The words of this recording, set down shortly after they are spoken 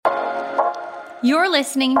You're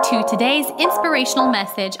listening to today's inspirational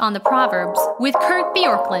message on the Proverbs with Kurt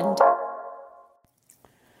Bjorklund.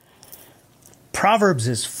 Proverbs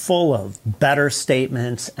is full of better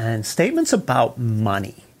statements and statements about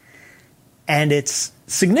money. And it's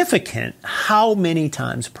significant how many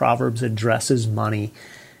times Proverbs addresses money,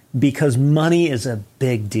 because money is a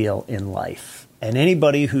big deal in life. And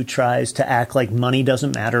anybody who tries to act like money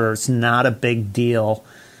doesn't matter or it's not a big deal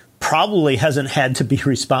probably hasn't had to be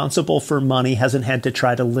responsible for money, hasn't had to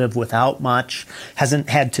try to live without much, hasn't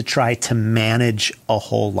had to try to manage a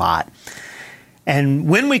whole lot. And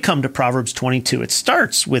when we come to Proverbs 22, it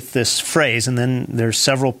starts with this phrase, and then there's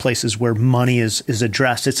several places where money is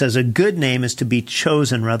addressed. It says, "A good name is to be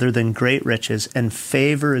chosen rather than great riches, and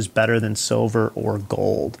favor is better than silver or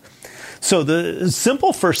gold." So the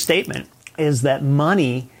simple first statement is that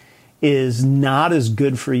money is not as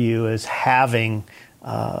good for you as having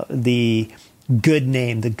the good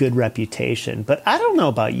name, the good reputation. But I don't know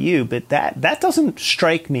about you, but that doesn't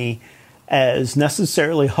strike me as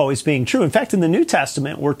necessarily always being true. In fact, in the New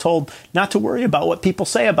Testament, we're told not to worry about what people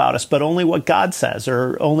say about us, but only what God says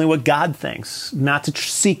or only what God thinks, not to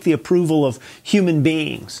seek the approval of human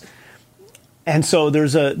beings. And so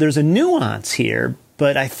there's a nuance here,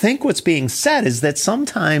 but I think what's being said is that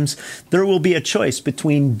sometimes there will be a choice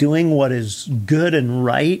between doing what is good and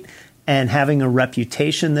right and having a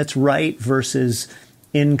reputation that's right versus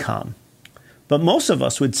income. But most of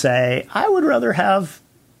us would say, I would rather have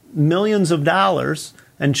millions of dollars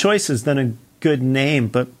and choices than a good name.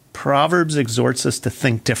 But Proverbs exhorts us to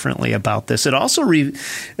think differently about this. It also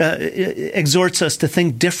exhorts us to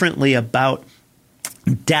think differently about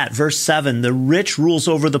debt. Verse 7, "The rich rules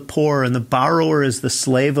over the poor, and the borrower is the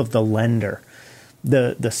slave of the lender."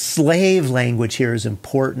 The slave language here is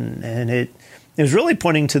important, and it is really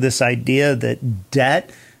pointing to this idea that debt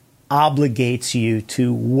obligates you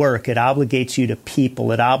to work. It obligates you to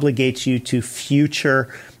people. It obligates you to future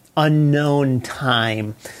unknown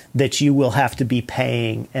time that you will have to be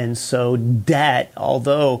paying. And so debt,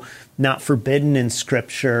 although not forbidden in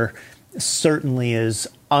Scripture, certainly is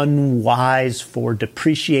unwise for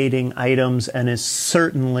depreciating items and is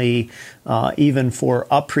certainly, even for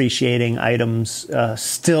appreciating items,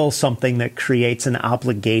 still something that creates an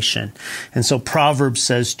obligation. And so Proverbs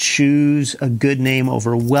says, choose a good name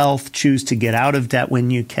over wealth, choose to get out of debt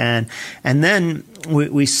when you can. And then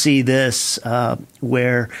we see this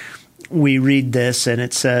where we read this and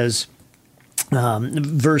it says,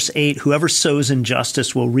 verse 8, "Whoever sows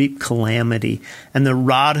injustice will reap calamity, and the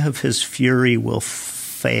rod of his fury will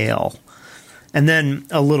fail." And then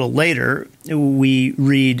a little later, we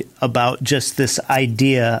read about just this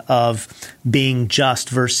idea of being just.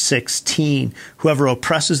 Verse 16, "Whoever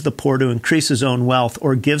oppresses the poor to increase his own wealth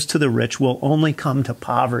or gives to the rich will only come to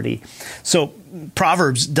poverty." So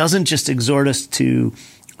Proverbs doesn't just exhort us to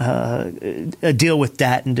deal with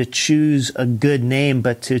debt and to choose a good name,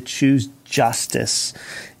 but to choose justice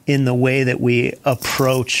in the way that we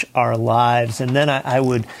approach our lives. And then I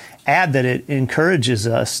would add that it encourages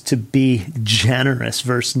us to be generous.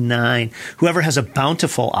 Verse 9, "Whoever has a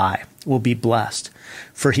bountiful eye will be blessed,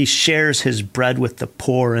 for he shares his bread with the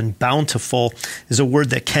poor." And bountiful is a word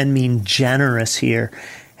that can mean generous here.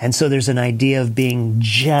 And so there's an idea of being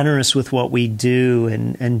generous with what we do,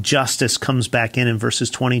 and justice comes back in verses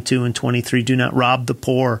 22 and 23. "Do not rob the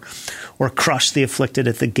poor or crush the afflicted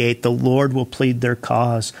at the gate. The Lord will plead their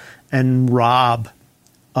cause and rob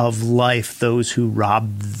of life those who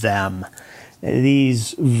rob them."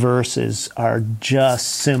 These verses are just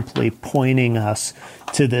simply pointing us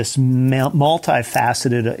to this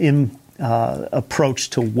multifaceted approach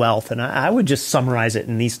to wealth. And I would just summarize it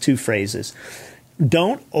in these two phrases.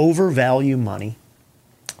 Don't overvalue money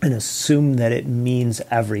and assume that it means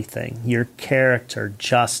everything. Your character,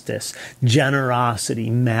 justice,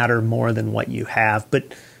 generosity matter more than what you have.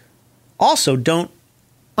 But also don't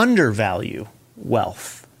undervalue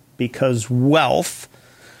wealth, because wealth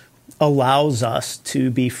allows us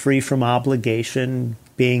to be free from obligation,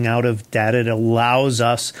 being out of debt. It allows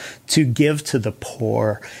us to give to the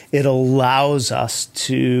poor. It allows us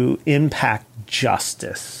to impact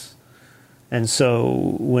justice. And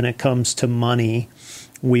so when it comes to money,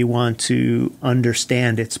 we want to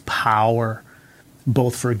understand its power,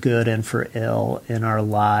 both for good and for ill in our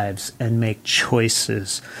lives, and make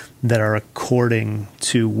choices that are according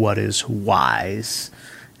to what is wise.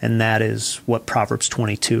 And that is what Proverbs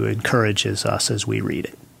 22 encourages us as we read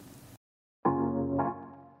it.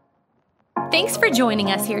 Thanks for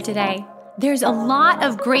joining us here today. There's a lot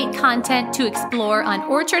of great content to explore on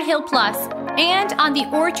Orchard Hill Plus and on the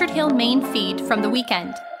Orchard Hill main feed from the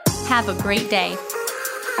weekend. Have a great day.